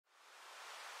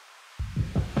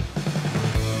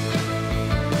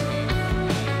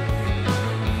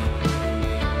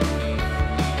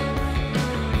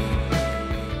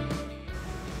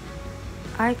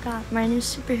I got my new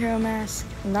superhero mask.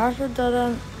 And that's what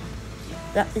didn't.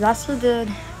 That's what did.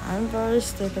 I'm very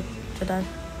stupid today.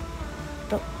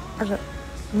 But, okay,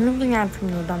 moving on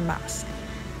from the dumb mask.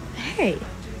 Hey,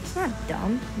 it's not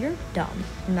dumb. You're dumb.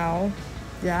 No.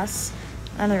 Yes.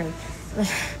 Anyway.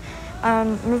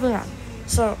 Moving on.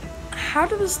 So, how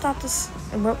do we stop this,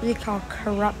 what we call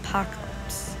corrupt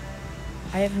apocalypse?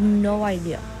 I have no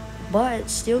idea.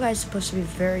 But Steel Guy's supposed to be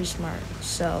very smart,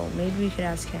 so maybe we could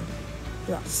ask him.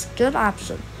 Yes, good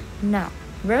option. Now,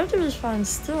 where do we find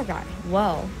Steel Guy?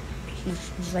 Well,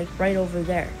 he's like right over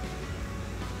there.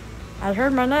 I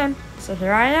heard my name, so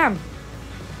here I am.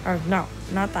 Or no,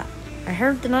 not that. I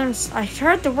heard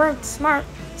the word smart,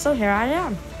 so here I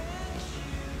am.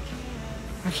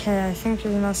 Okay, I think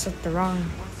you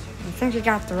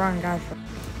got the wrong guy.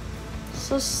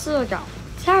 So Steel Guy,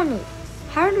 tell me,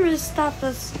 how do we stop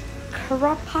this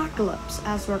corrupt-apocalypse,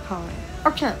 as we're calling it?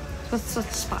 Okay, let's switch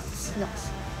spots, yes.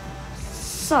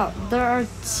 So, there are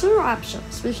two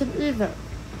options. We can either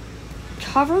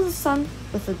cover the sun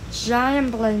with a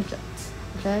giant blanket,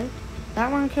 okay?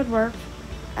 That one could work.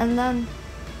 And then,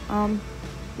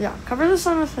 cover the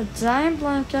sun with a giant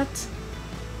blanket,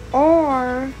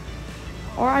 or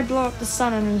I blow up the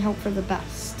sun and we hope for the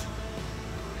best.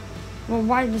 Well,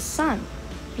 why the sun?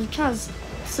 Because,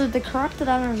 so the corrupted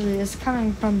energy is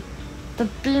coming from the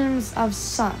beams of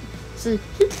sun. See,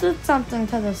 he did something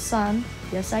to the sun.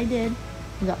 Yes, I did.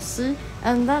 Yes, see?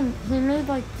 And then he made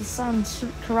like the sun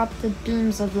shoot corrupted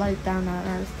beams of light down on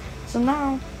Earth. So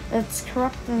now it's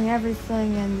corrupting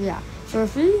everything, and yeah. So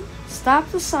if we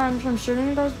stop the sun from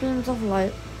shooting those beams of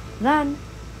light, then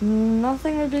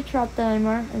nothing would be corrupted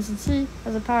anymore. And since he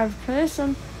has the power of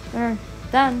creation,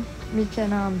 then we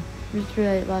can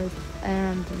recreate life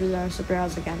and we are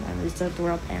superheroes again and reset the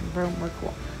world, and boom, we're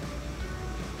cool.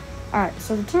 Alright,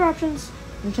 so the two options,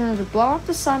 you can either blow up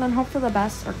the sun and hope for the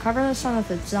best, or cover the sun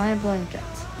with a giant blanket.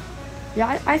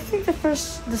 Yeah, I think the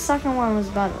second one was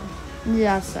better.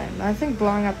 Yeah, same. I think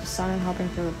blowing up the sun and hoping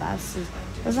for the best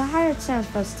there's a higher chance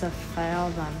for us to fail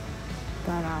than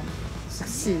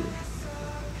succeed.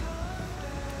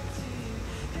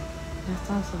 That's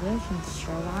observations,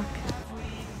 Sherlock.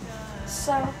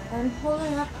 So, I'm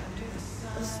holding up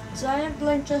this giant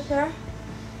blanket here,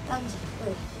 and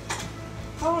wait,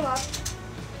 hold up,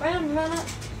 wait a minute,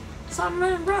 something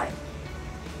ain't right.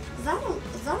 Is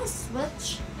that a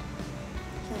switch?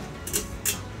 Okay.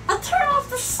 I turned off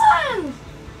the sun!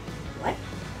 What?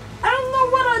 I don't know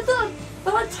what I did,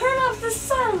 but I turned off the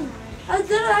sun! I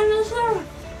did it, I'm not sure.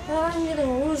 Oh, I'm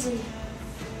getting woozy.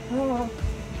 Oh.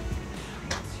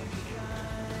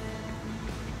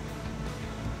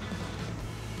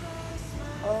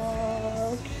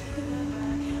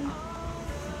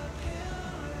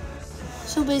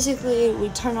 So basically, we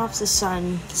turned off the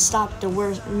sun, stopped the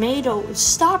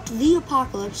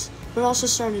apocalypse, but also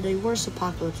started a worse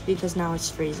apocalypse because now it's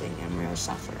freezing and we're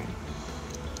suffering.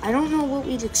 I don't know what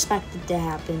we'd expected to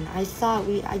happen. I think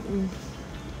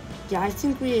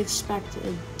we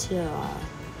expected to,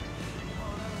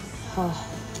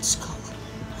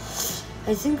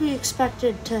 I think we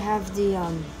expected to have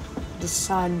the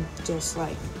sun just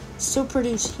like still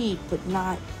produce heat, but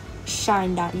not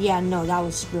shine down. Yeah, no, that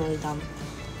was really dumb.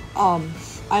 I'm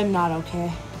not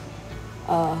okay.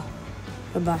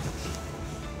 Goodbye.